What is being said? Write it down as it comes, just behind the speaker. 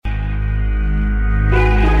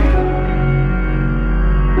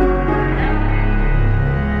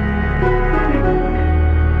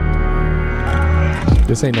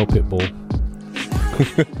This ain't no pit bull.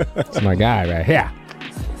 It's my guy right here.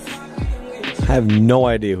 I have no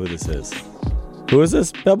idea who this is. Who is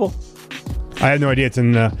this, Pebble? I have no idea. It's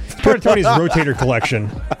part of Tony's rotator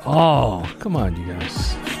collection. Oh, come on, you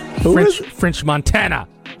guys. Who is it? French Montana.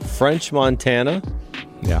 French Montana?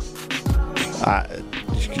 Yeah.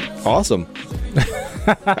 Awesome.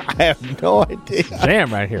 I have no idea.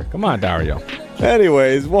 Jam right here. Come on, Dario.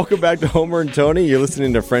 Anyways, welcome back to Homer and Tony. You're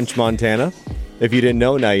listening to French Montana. If you didn't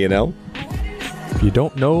know, now you know. If you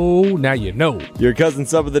don't know, now you know. Your cousin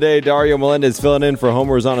sub of the day, Dario Melendez, filling in for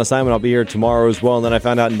Homer's on assignment. I'll be here tomorrow as well. And then I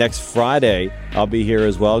found out next Friday I'll be here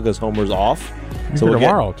as well because Homer's off. So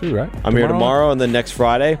tomorrow too, right? I'm here tomorrow and then next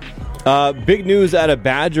Friday. Big news out of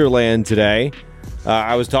Badgerland today.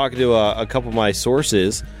 I was talking to a couple of my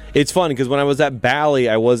sources. It's fun because when I was at Bally,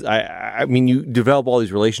 I mean, you develop all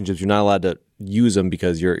these relationships. You're not allowed to use them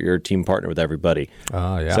because you're a team partner with everybody.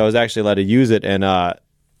 Oh, yeah. So I was actually allowed to use it, and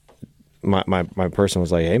my person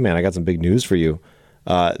was like, "Hey, man, I got some big news for you.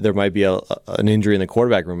 There might be an injury in the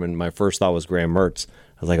quarterback room." And my first thought was Graham Mertz.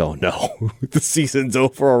 I was like, "Oh no, the season's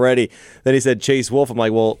over already." Then he said Chase Wolf. I'm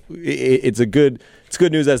like, "Well, it's good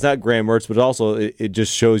news that's not Graham Mertz, but also it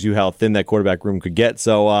just shows you how thin that quarterback room could get."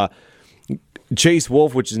 So Chase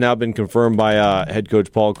Wolf, which has now been confirmed by head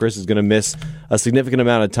coach Paul Chris, is going to miss a significant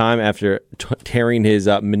amount of time after tearing his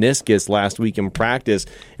meniscus last week in practice.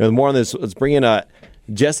 And more on this, let's bring in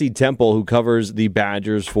Jesse Temple, who covers the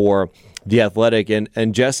Badgers for The Athletic.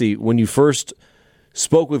 And Jesse, when you first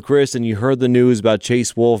spoke with Chris and you heard the news about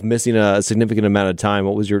Chase Wolf missing a significant amount of time,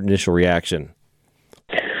 what was your initial reaction?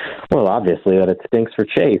 Well, obviously, that it stinks for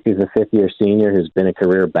Chase. He's a fifth-year senior who's been a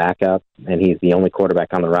career backup, and he's the only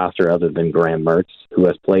quarterback on the roster other than Graham Mertz who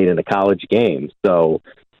has played in a college game. So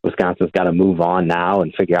Wisconsin's got to move on now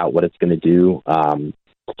and figure out what it's going to do. The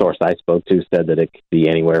source I spoke to said that it could be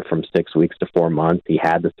anywhere from 6 weeks to 4 months. He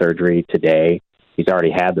had the surgery today. He's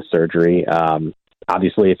already had the surgery.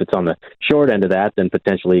 Obviously, if it's on the short end of that, then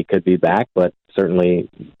potentially he could be back, but certainly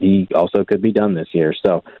he also could be done this year.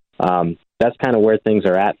 So that's kind of where things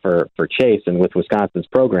are at for Chase. And with Wisconsin's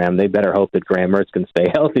program, they better hope that Graham Mertz can stay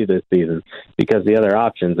healthy this season, because the other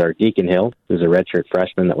options are Deacon Hill, who's a redshirt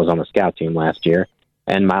freshman that was on the scout team last year,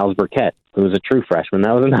 and Miles Burkett, who was a true freshman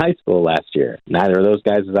that was in high school last year. Neither of those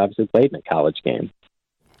guys has obviously played in a college game.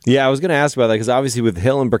 Yeah, I was going to ask about that because obviously with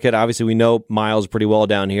Hill and Burkett, obviously we know Miles pretty well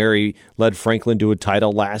down here. He led Franklin to a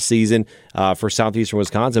title last season for Southeastern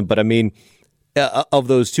Wisconsin. But I mean, of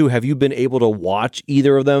those two, have you been able to watch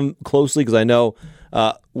either of them closely? Because I know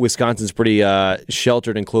Wisconsin's pretty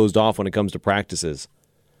sheltered and closed off when it comes to practices.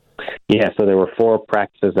 Yeah, so there were 4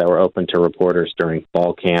 practices that were open to reporters during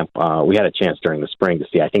fall camp. We had a chance during the spring to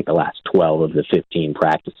see, I think, the last 12 of the 15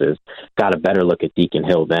 practices. Got a better look at Deacon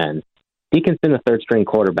Hill then. Deacon's been the third-string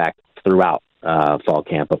quarterback throughout fall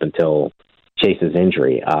camp up until Chase's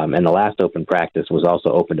injury. And the last open practice was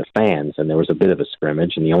also open to fans, and there was a bit of a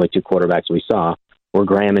scrimmage, and the only 2 quarterbacks we saw were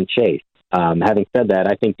Graham and Chase. Having said that,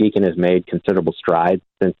 I think Deacon has made considerable strides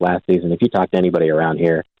since last season. If you talk to anybody around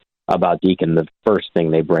here about Deacon, the first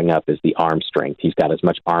thing they bring up is the arm strength. He's got as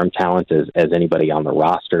much arm talent as anybody on the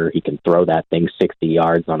roster. He can throw that thing 60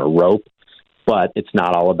 yards on a rope. But it's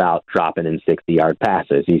not all about dropping in 60-yard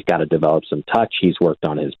passes. He's got to develop some touch. He's worked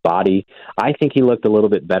on his body. I think he looked a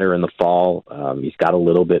little bit better in the fall. He's got a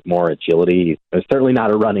little bit more agility. He's certainly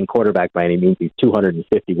not a running quarterback by any means. He's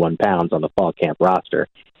 251 pounds on the fall camp roster.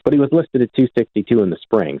 But he was listed at 262 in the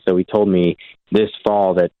spring. So he told me this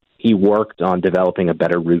fall that he worked on developing a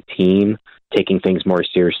better routine, taking things more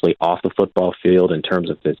seriously off the football field in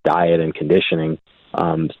terms of his diet and conditioning.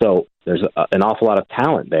 So there's an awful lot of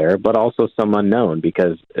talent there, but also some unknown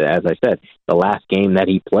because, as I said, the last game that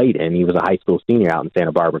he played in, he was a high school senior out in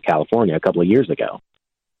Santa Barbara, California, a couple of years ago.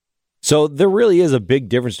 So there really is a big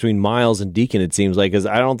difference between Miles and Deacon, it seems like, because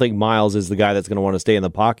I don't think Miles is the guy that's going to want to stay in the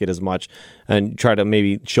pocket as much and try to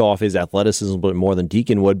maybe show off his athleticism a bit more than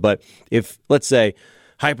Deacon would. But if, let's say,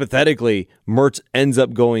 hypothetically, Mertz ends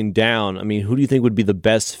up going down, I mean, who do you think would be the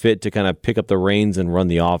best fit to kind of pick up the reins and run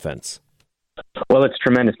the offense? Well, it's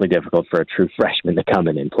tremendously difficult for a true freshman to come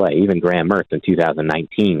in and play. Even Graham Mertz in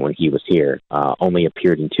 2019, when he was here, only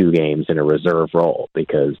appeared in 2 games in a reserve role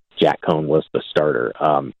because Jack Cohn was the starter.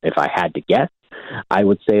 If I had to guess, I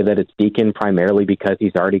would say that it's Deacon primarily because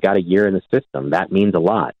he's already got a year in the system. That means a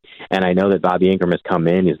lot. And I know that Bobby Ingram has come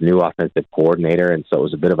in, his new offensive coordinator, and so it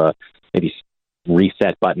was a bit of a maybe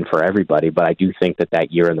reset button for everybody, but I do think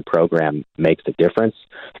that year in the program makes a difference.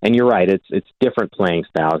 And you're right, it's different playing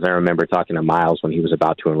styles. I remember talking to Miles when he was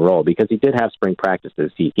about to enroll, because he did have spring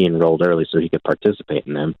practices. He enrolled early so he could participate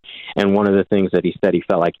in them. And one of the things that he said he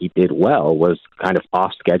felt like he did well was kind of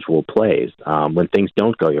off-schedule plays. When things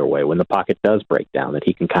don't go your way, when the pocket does break down, that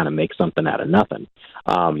he can kind of make something out of nothing.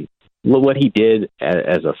 What he did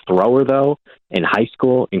as a thrower, though, in high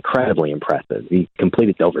school, incredibly impressive. He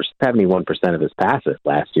completed over 71% of his passes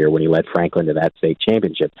last year when he led Franklin to that state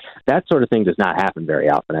championship. That sort of thing does not happen very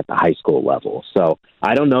often at the high school level. So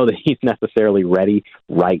I don't know that he's necessarily ready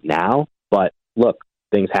right now, but look,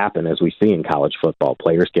 things happen, as we see in college football.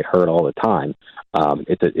 Players get hurt all the time.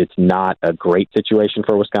 It's not a great situation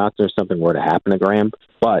for Wisconsin if something were to happen to Graham,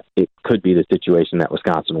 but it could be the situation that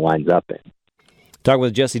Wisconsin winds up in. Talking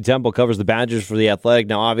with Jesse Temple, covers the Badgers for The Athletic.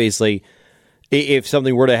 Now, obviously, if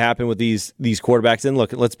something were to happen with these quarterbacks, and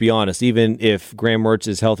look, let's be honest, even if Graham Mertz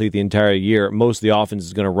is healthy the entire year, most of the offense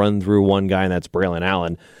is going to run through one guy, and that's Braylon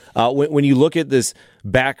Allen. When you look at this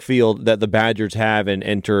backfield that the Badgers have and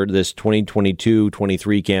enter this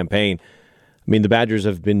 2022-23 campaign, I mean, the Badgers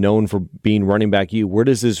have been known for being running back you. Where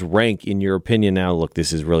does this rank in your opinion now? Look,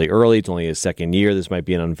 this is really early. It's only his second year. This might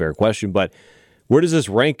be an unfair question, but where does this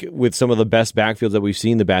rank with some of the best backfields that we've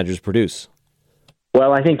seen the Badgers produce?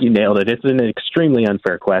 Well, I think you nailed it. It's an extremely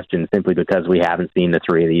unfair question simply because we haven't seen the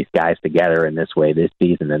three of these guys together in this way this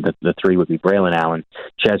season. And the three would be Braylon Allen,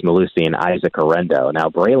 Ches Malusi, and Isaac Arendo. Now,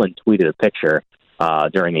 Braylon tweeted a picture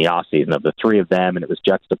during the offseason of the three of them, and it was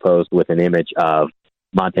juxtaposed with an image of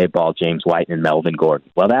Monte Ball, James White, and Melvin Gordon.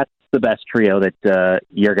 Well, that's the best trio that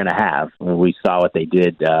you're going to have. We saw what they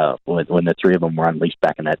did when the three of them were unleashed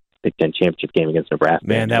back in that Big Ten championship game against Nebraska.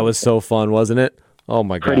 Man, that was so fun, wasn't it? Oh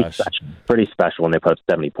my gosh, pretty special when they put up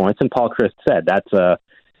 70 points. And Paul Chryst said that's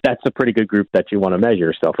a pretty good group that you want to measure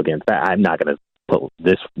yourself against. I'm not going to put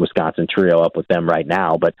this Wisconsin trio up with them right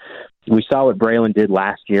now, but we saw what Braylon did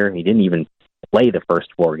last year. He didn't even play the first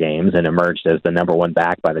four games and emerged as the number one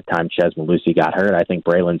back by the time Ches Malusi got hurt. I think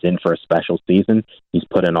Braylon's in for a special season. He's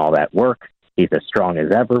put in all that work. He's as strong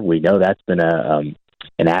as ever. We know that's been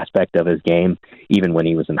an aspect of his game, even when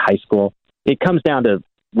he was in high school. It comes down to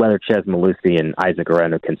whether Ches Malusi and Isaac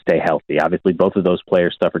Arendo can stay healthy. Obviously, both of those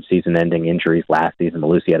players suffered season-ending injuries last season.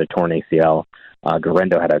 Malusi had a torn ACL.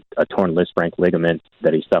 Garendo had a torn Lisfranc ligament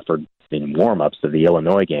that he suffered in warm-ups of the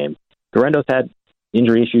Illinois game. Garendo's had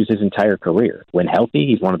injury issues his entire career. When healthy,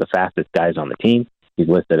 he's one of the fastest guys on the team. He's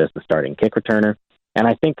listed as the starting kick returner. And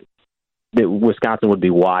I think that Wisconsin would be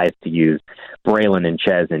wise to use Braylon and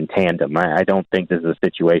Ches in tandem. I don't think this is a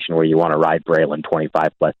situation where you want to ride Braylon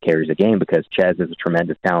 25-plus carries a game, because Ches is a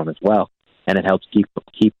tremendous talent as well, and it helps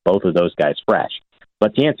keep both of those guys fresh.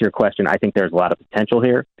 But to answer your question, I think there's a lot of potential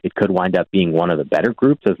here. It could wind up being one of the better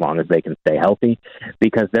groups as long as they can stay healthy,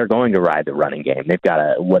 because they're going to ride the running game. They've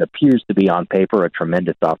got what appears to be on paper a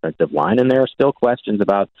tremendous offensive line, and there are still questions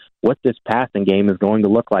about what this passing game is going to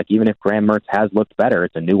look like. Even if Graham Mertz has looked better,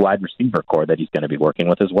 it's a new wide receiver core that he's going to be working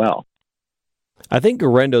with as well. I think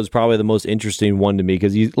Garendo is probably the most interesting one to me,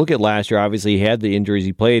 because you look at last year, obviously he had the injuries.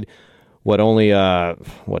 He played only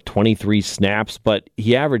 23 snaps, but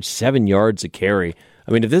he averaged 7 yards a carry.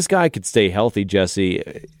 I mean, if this guy could stay healthy,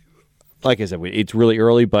 Jesse, like I said, it's really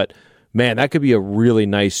early, but man, that could be a really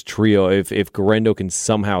nice trio if Garendo can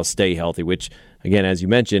somehow stay healthy, which, again, as you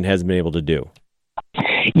mentioned, hasn't been able to do.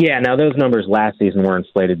 Yeah, now those numbers last season were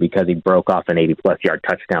inflated because he broke off an 80-plus yard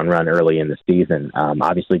touchdown run early in the season.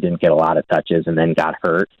 Obviously didn't get a lot of touches and then got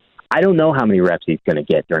hurt. I don't know how many reps he's going to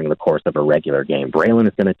get during the course of a regular game. Braylon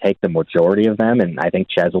is going to take the majority of them, and I think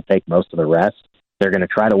Ches will take most of the rest. They're going to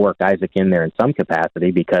try to work Isaac in there in some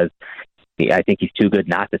capacity, because I think he's too good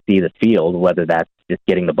not to see the field, whether that's just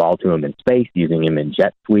getting the ball to him in space, using him in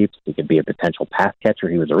jet sweeps. He could be a potential pass catcher.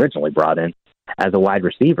 He was originally brought in as a wide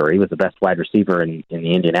receiver. He was the best wide receiver in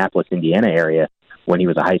the Indianapolis, Indiana area when he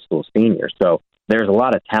was a high school senior. So there's a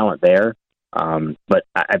lot of talent there, but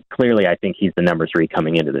clearly I think he's the number 3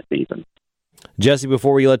 coming into the season. Jesse,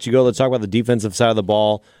 before we let you go, let's talk about the defensive side of the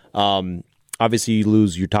ball. Obviously, you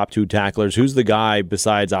lose your top 2 tacklers. Who's the guy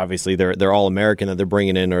besides, obviously, they're All-American that they're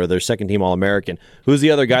bringing in, or their second-team All-American? Who's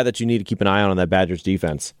the other guy that you need to keep an eye on that Badgers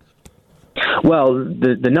defense? Well,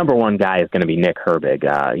 the number one guy is going to be Nick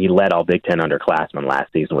Herbig. He led all Big Ten underclassmen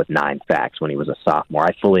last season with 9 sacks when he was a sophomore.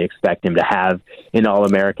 I fully expect him to have an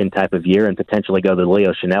All-American type of year and potentially go the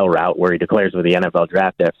Leo Chanel route where he declares for the NFL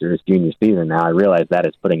draft after his junior season. Now, I realize that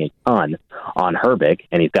is putting a ton on Herbig,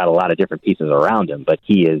 and he's got a lot of different pieces around him, but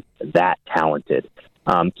he is that talented.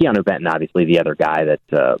 Keanu Benton, obviously, the other guy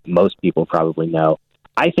that most people probably know.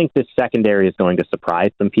 I think this secondary is going to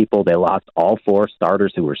surprise some people. They lost all 4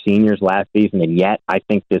 starters who were seniors last season, and yet I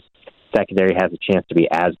think this secondary has a chance to be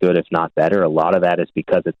as good, if not better. A lot of that is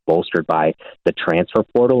because it's bolstered by the transfer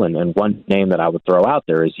portal, and one name that I would throw out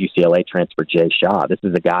there is UCLA transfer Jay Shaw. This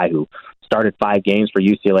is a guy who started 5 games for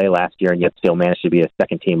UCLA last year and yet still managed to be a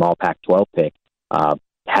second-team All-Pac-12 pick.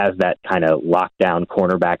 Has that kind of lockdown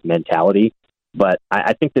cornerback mentality. But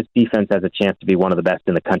I think this defense has a chance to be one of the best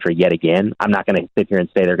in the country yet again. I'm not going to sit here and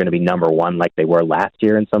say they're going to be number 1 like they were last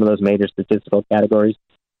year in some of those major statistical categories,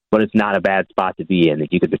 but it's not a bad spot to be in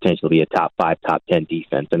that you could potentially be a top 5, top 10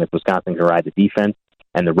 defense. And if Wisconsin can ride the defense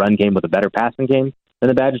and the run game with a better passing game, then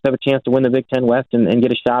the Badgers have a chance to win the Big Ten West and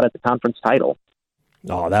get a shot at the conference title.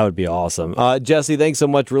 Oh, that would be awesome. Jesse, thanks so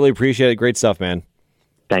much. Really appreciate it. Great stuff, man.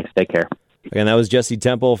 Thanks. Take care. Again, that was Jesse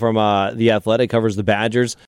Temple from The Athletic, covers the Badgers.